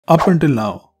Up until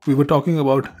now, we were talking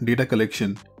about data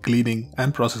collection, cleaning,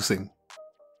 and processing.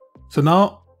 So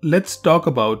now let's talk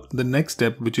about the next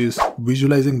step, which is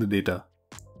visualizing the data.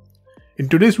 In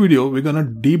today's video, we're going to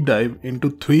deep dive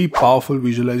into three powerful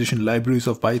visualization libraries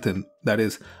of Python, that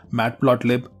is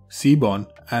Matplotlib, Seaborn,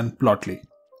 and PLOTLY.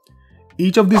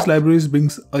 Each of these libraries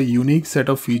brings a unique set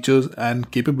of features and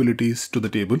capabilities to the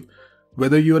table.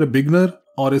 Whether you are a beginner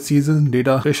or a seasoned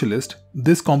data specialist,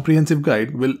 this comprehensive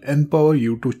guide will empower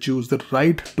you to choose the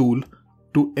right tool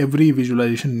to every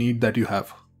visualization need that you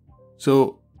have.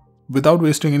 So, without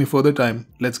wasting any further time,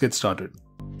 let's get started.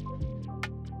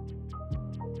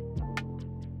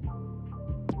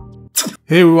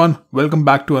 Hey everyone, welcome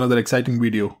back to another exciting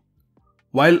video.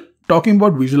 While talking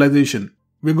about visualization,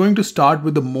 we're going to start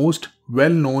with the most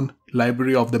well-known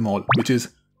library of them all, which is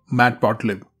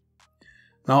Matplotlib.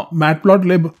 Now,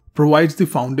 Matplotlib provides the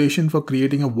foundation for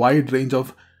creating a wide range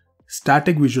of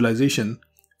static visualization,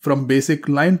 from basic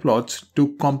line plots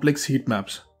to complex heat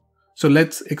maps. So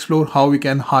let's explore how we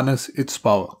can harness its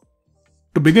power.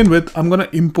 To begin with, I'm going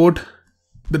to import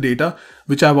the data,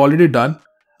 which I've already done.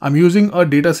 I'm using a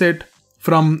dataset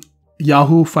from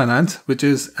Yahoo Finance, which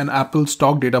is an Apple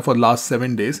stock data for last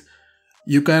 7 days.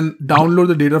 You can download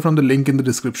the data from the link in the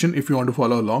description if you want to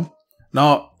follow along.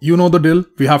 Now, you know the drill.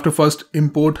 We have to first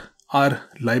import our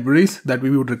libraries that we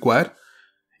would require.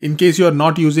 In case you are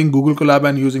not using Google Colab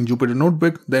and using Jupyter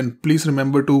Notebook, then please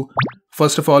remember to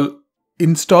first of all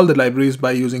install the libraries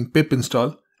by using pip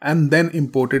install and then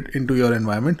import it into your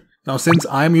environment. Now, since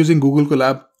I am using Google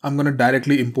Colab, I'm going to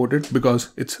directly import it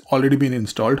because it's already been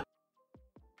installed.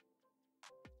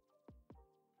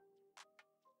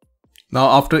 Now,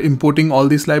 after importing all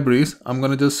these libraries, I'm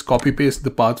going to just copy paste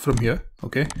the path from here,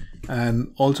 okay,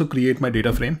 and also create my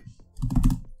data frame.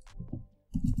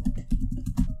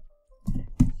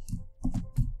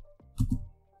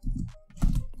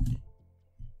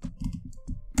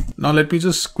 Now, let me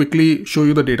just quickly show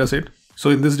you the data set.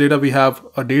 So in this data, we have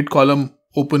a date column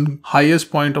open,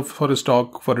 highest point for a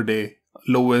stock for a day,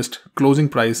 lowest, closing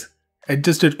price,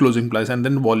 adjusted closing price, and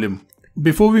then volume.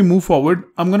 Before we move forward,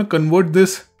 I'm going to convert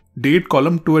this date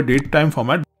column to a date time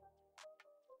format.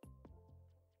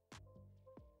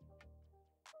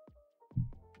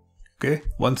 Okay,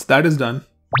 once that is done,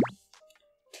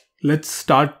 let's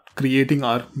start creating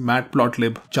our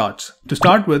Matplotlib charts. To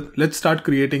start with, let's start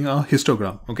creating a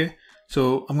histogram. Okay,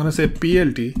 so I'm going to say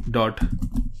plt.hist.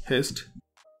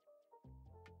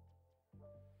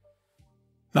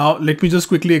 Now, let me just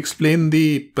quickly explain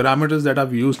the parameters that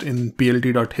I've used in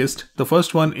plt.hist. The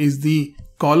first one is the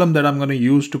column that I'm going to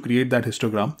use to create that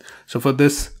histogram. So for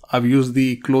this, I've used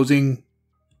the closing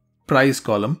price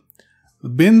column.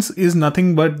 Bins is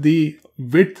nothing but the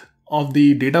width of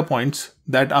the data points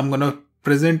that I'm going to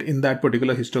present in that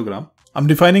particular histogram. I'm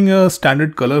defining a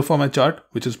standard color for my chart,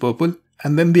 which is purple,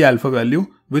 and then the alpha value,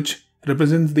 which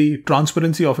represents the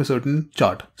transparency of a certain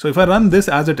chart. So if I run this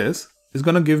as it is, it's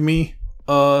going to give me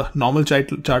a normal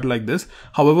chart like this.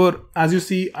 However, as you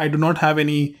see, I do not have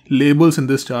any labels in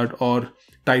this chart or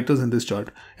titles in this chart.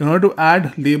 In order to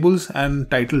add labels and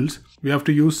titles, we have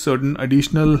to use certain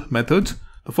additional methods.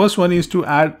 The first one is to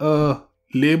add a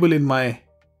label in my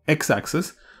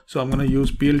x-axis. So I'm going to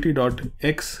use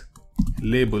plt.x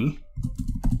label.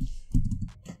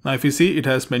 Now if you see, it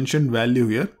has mentioned value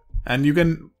here, and you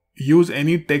can use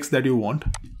any text that you want.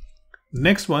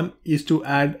 Next one is to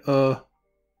add a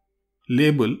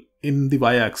label in the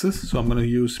y-axis. So I'm going to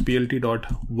use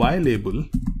plt.y label.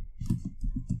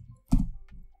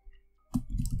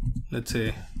 Let's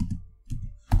say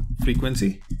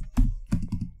frequency.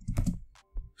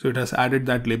 So it has added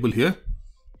that label here.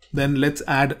 Then let's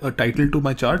add a title to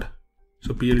my chart.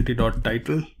 So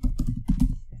plt.title.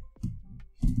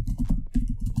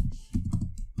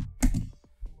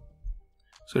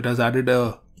 So it has added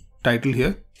a title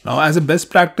here. Now, as a best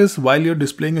practice, while you're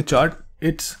displaying a chart,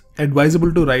 it's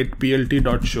advisable to write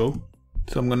plt.show.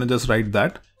 So I'm going to just write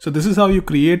that. So this is how you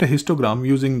create a histogram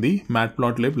using the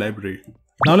Matplotlib library.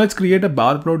 Now let's create a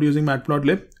bar plot using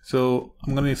Matplotlib. So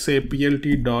I'm going to say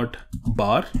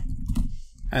plt.bar,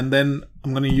 and then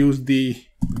I'm going to use the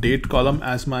date column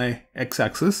as my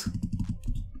x-axis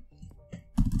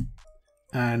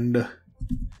and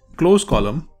close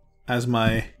column as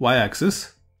my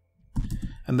y-axis.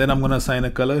 And then I'm going to assign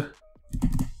a color,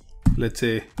 let's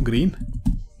say green.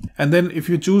 And then if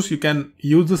you choose, you can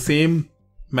use the same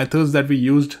methods that we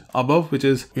used above, which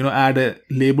is, add a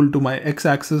label to my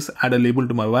x-axis, add a label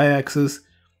to my y-axis,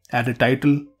 add a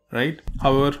title, right?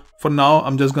 However, for now,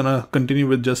 I'm just gonna continue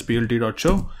with just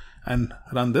plt.show and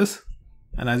run this.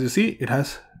 And as you see, it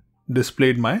has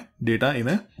displayed my data in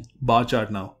a bar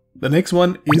chart now. The next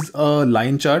one is a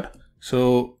line chart.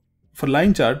 So for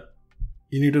line chart,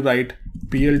 you need to write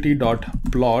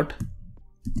plt.plot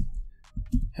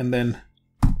and then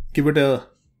give it a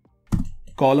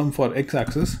column for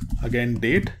x-axis, again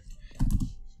date,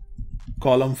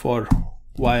 column for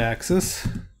y-axis,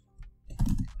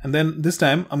 and then this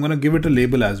time I'm going to give it a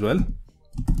label as well.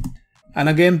 And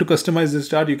again, to customize this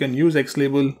chart, you can use X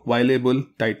label, Y label,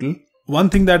 title. One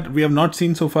thing that we have not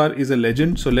seen so far is a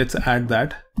legend, so let's add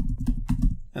that.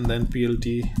 And then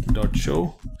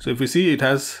plt.show. So if you see, it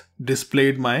has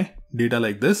displayed my data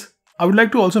like this. I would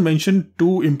like to also mention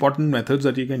two important methods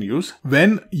that you can use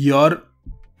when your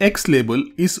X label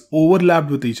is overlapped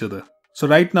with each other. So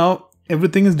right now,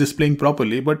 everything is displaying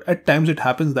properly, but at times it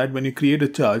happens that when you create a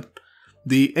chart,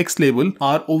 the X label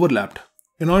are overlapped.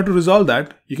 In order to resolve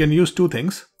that, you can use two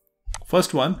things.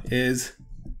 First one is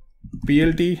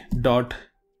plt.xticks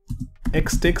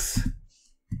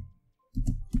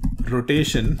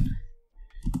rotation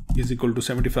is equal to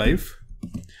 75.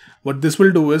 What this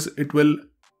will do is it will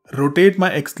rotate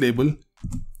my X label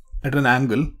at an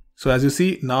angle. So as you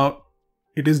see, now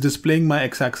it is displaying my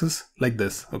x-axis like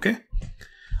this. Okay.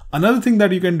 Another thing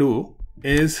that you can do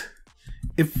is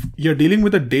if you're dealing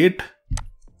with a date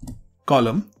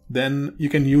column, then you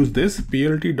can use this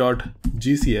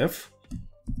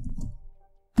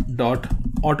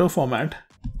plt.gcf.autoformat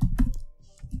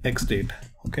xdate.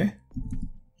 Okay.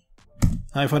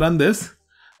 Now if I run this,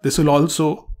 this will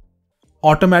also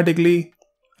automatically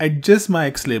adjust my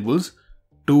X labels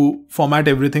to format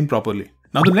everything properly.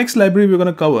 Now the next library we're going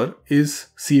to cover is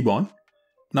Seaborn.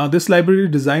 Now this library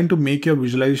is designed to make your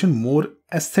visualization more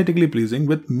aesthetically pleasing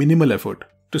with minimal effort.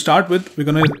 To start with, we're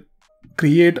going to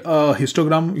create a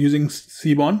histogram using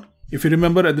Seaborn. If you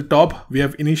remember, at the top, we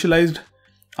have initialized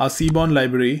our Seaborn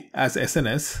library as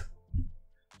SNS.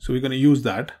 So we're going to use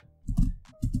that.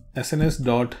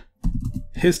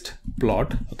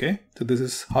 sns.histplot. Okay. So this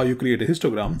is how you create a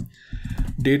histogram.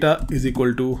 Data is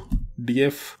equal to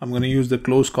df. I'm going to use the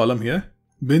close column here.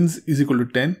 Bins is equal to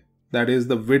 10. That is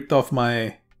the width of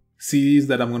my series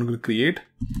that I'm going to create.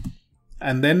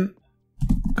 And then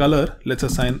color, let's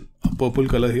assign a purple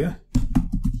color here.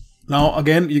 Now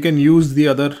again, you can use the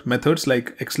other methods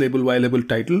like X label, Y label,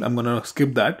 title. I'm going to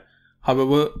skip that.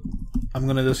 However, I'm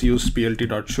going to just use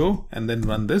plt.show and then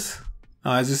run this.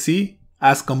 Now as you see,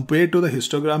 as compared to the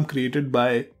histogram created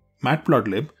by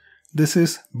Matplotlib, this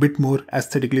is a bit more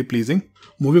aesthetically pleasing.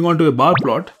 Moving on to a bar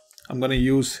plot, I'm going to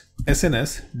use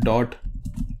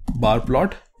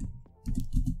sns.barplot.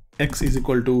 X is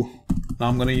equal to, now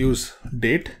I'm going to use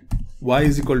date. Y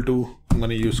is equal to, I'm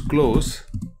going to use close.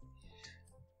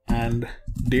 And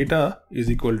data is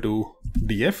equal to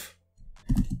df.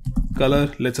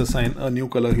 Color, let's assign a new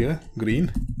color here,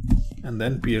 green. And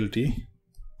then plt.show.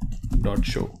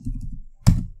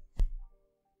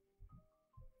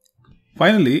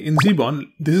 Finally, in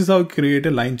Seaborn, this is how you create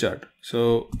a line chart.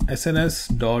 So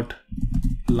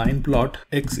sns.lineplot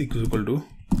x is equal to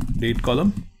date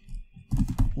column,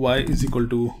 y is equal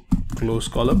to close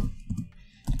column,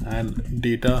 and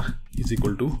data is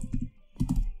equal to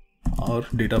our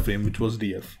data frame, which was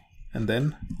df, and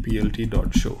then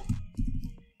plt.show.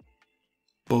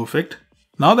 Perfect.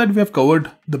 Now that we have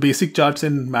covered the basic charts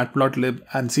in Matplotlib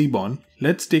and Seaborn,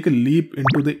 let's take a leap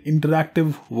into the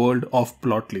interactive world of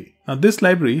PLOTLY. Now this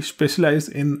library specializes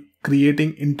in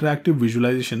creating interactive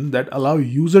visualization that allow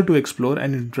user to explore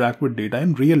and interact with data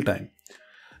in real time.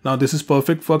 Now this is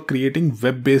perfect for creating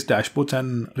web-based dashboards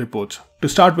and reports. To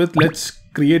start with, let's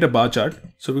create a bar chart.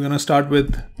 So we're going to start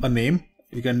with a name.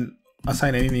 You can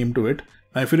assign any name to it.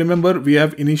 Now if you remember, we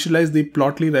have initialized the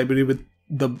PLOTLY library with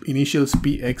the initials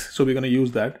px, so we're going to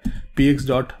use that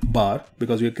px.bar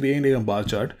because we're creating a bar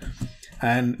chart,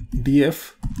 and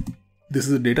df, this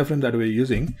is the data frame that we're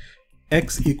using,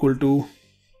 x equal to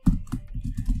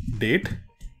date,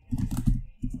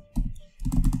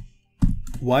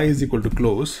 y is equal to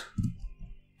close.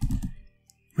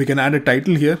 We can add a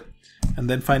title here, and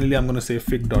then finally I'm going to say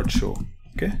fig.show.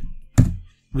 Okay,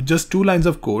 with just 2 lines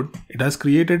of code, it has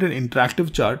created an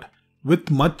interactive chart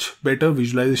with much better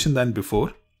visualization than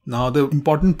before. Now the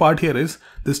important part here is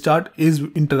this chart is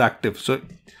interactive. So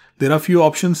there are few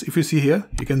options. If you see here,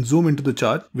 you can zoom into the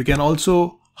chart. We can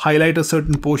also highlight a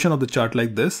certain portion of the chart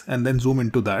like this and then zoom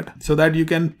into that so that you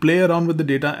can play around with the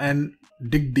data and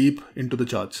dig deep into the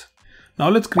charts. Now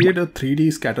let's create a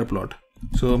 3D scatter plot.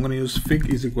 So I'm going to use fig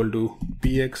is equal to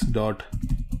px.scatter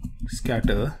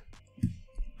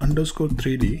underscore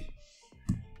 3D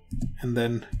and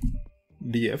then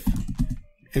df,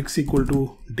 x equal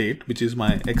to date, which is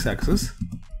my x-axis,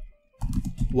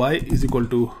 y is equal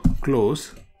to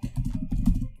close,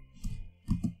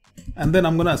 And then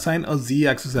I'm going to assign a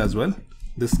z-axis as well.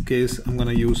 This case, I'm going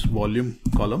to use volume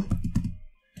column.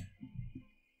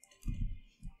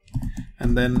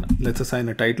 And then let's assign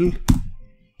a title.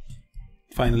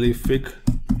 Finally,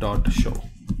 fig.show.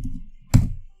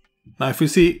 Now, if you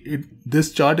see,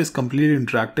 this chart is completely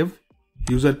interactive.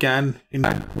 User can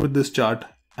interact with this chart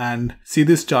and see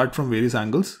this chart from various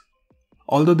angles.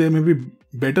 Although there may be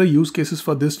better use cases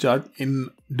for this chart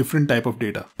in different type of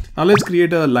data. Now let's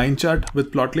create a line chart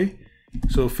with Plotly.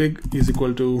 So fig is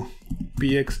equal to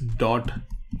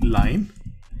px.line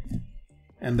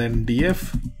and then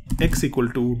df x equal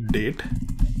to date,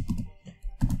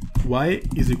 y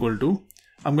is equal to,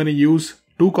 I'm going to use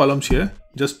 2 columns here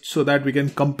just so that we can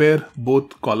compare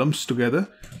both columns together.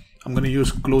 I'm going to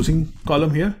use closing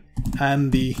column here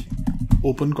and the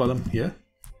open column here.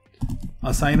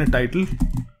 Assign a title.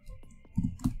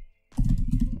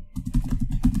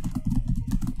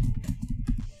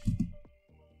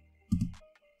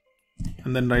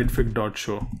 And then write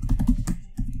fig.show.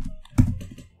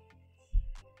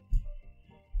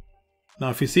 Now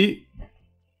if you see,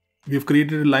 we've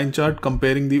created a line chart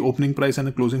comparing the opening price and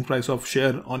the closing price of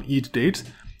share on each dates.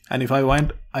 And if I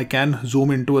want, I can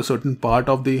zoom into a certain part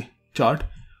of the chart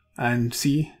and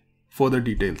see further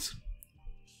details.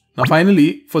 Now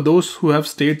finally, for those who have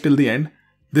stayed till the end,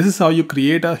 this is how you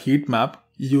create a heat map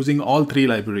using all 3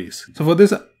 libraries. So for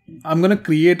this, I'm going to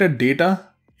create a data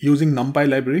using NumPy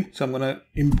library. So I'm going to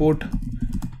import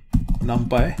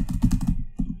NumPy.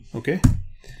 Okay.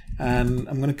 And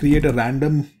I'm going to create a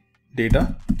random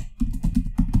data.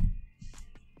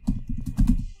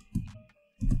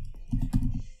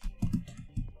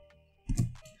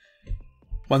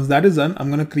 Once that is done, I'm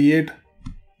going to create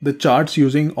the charts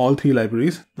using all 3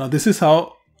 libraries. Now this is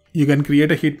how you can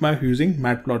create a heat map using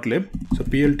Matplotlib. So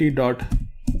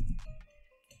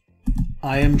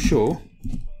plt.imshow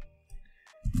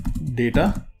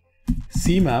data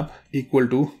cmap equal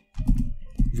to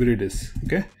viridis.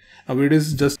 Okay. Now viridis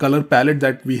is just color palette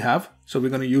that we have. So we're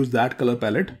going to use that color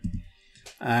palette,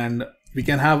 and we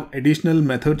can have additional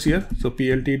methods here. So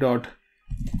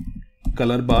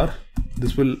plt.colorbar.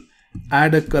 This will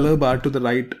add a color bar to the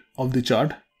right of the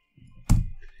chart.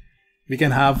 We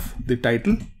can have the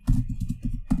title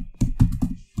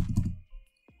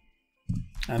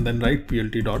and then write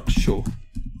plt.show.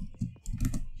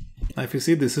 Now if you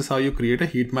see, this is how you create a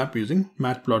heat map using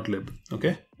Matplotlib.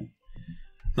 Okay.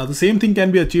 Now the same thing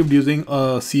can be achieved using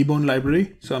a Seaborn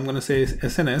library. So I'm going to say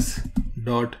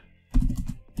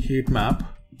sns.heatmap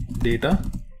data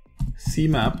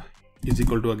cmap is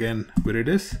equal to, again,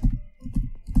 viridis.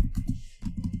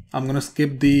 I'm going to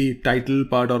skip the title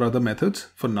part or other methods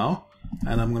for now,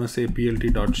 and I'm going to say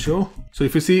plt.show. So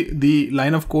if you see, the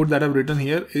line of code that I've written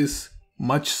here is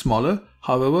much smaller.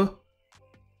 However,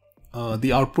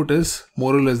 the output is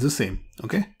more or less the same.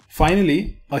 Okay.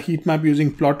 Finally, a heat map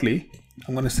using Plotly.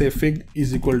 I'm going to say fig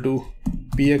is equal to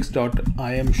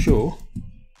px.imshow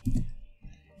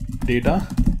data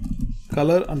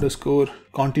color underscore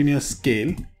continuous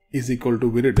scale is equal to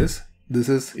viridis. This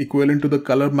is equivalent to the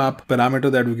color map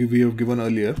parameter that we have given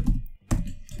earlier.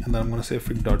 And then I'm going to say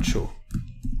fig.show.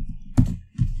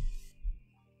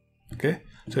 Okay.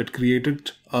 So it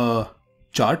created a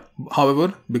chart.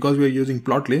 However, because we are using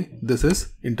Plotly, this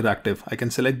is interactive. I can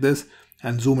select this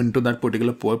and zoom into that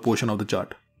particular portion of the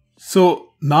chart.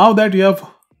 So now that you have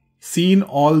seen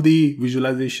all the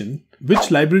visualization,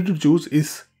 which library to choose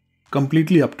is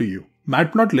completely up to you.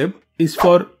 Matplotlib is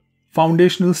for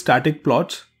foundational static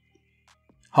plots.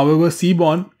 However,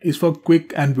 Seaborn is for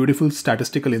quick and beautiful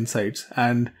statistical insights,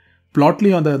 and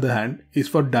Plotly, on the other hand, is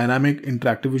for dynamic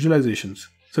interactive visualizations.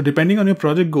 So depending on your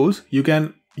project goals, you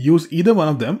can use either one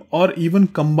of them or even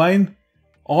combine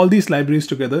all these libraries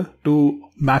together to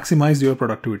maximize your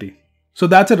productivity. So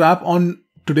that's a wrap on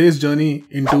today's journey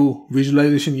into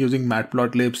visualization using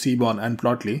Matplotlib, Seaborn, and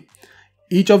Plotly.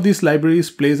 Each of these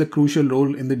libraries plays a crucial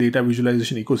role in the data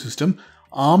visualization ecosystem.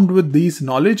 Armed with these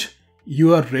knowledge,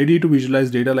 you are ready to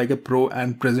visualize data like a pro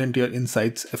and present your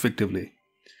insights effectively.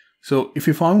 So if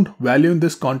you found value in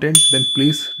this content, then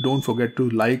please don't forget to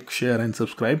like, share, and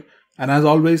subscribe. And as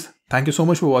always, thank you so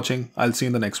much for watching. I'll see you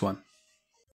in the next one.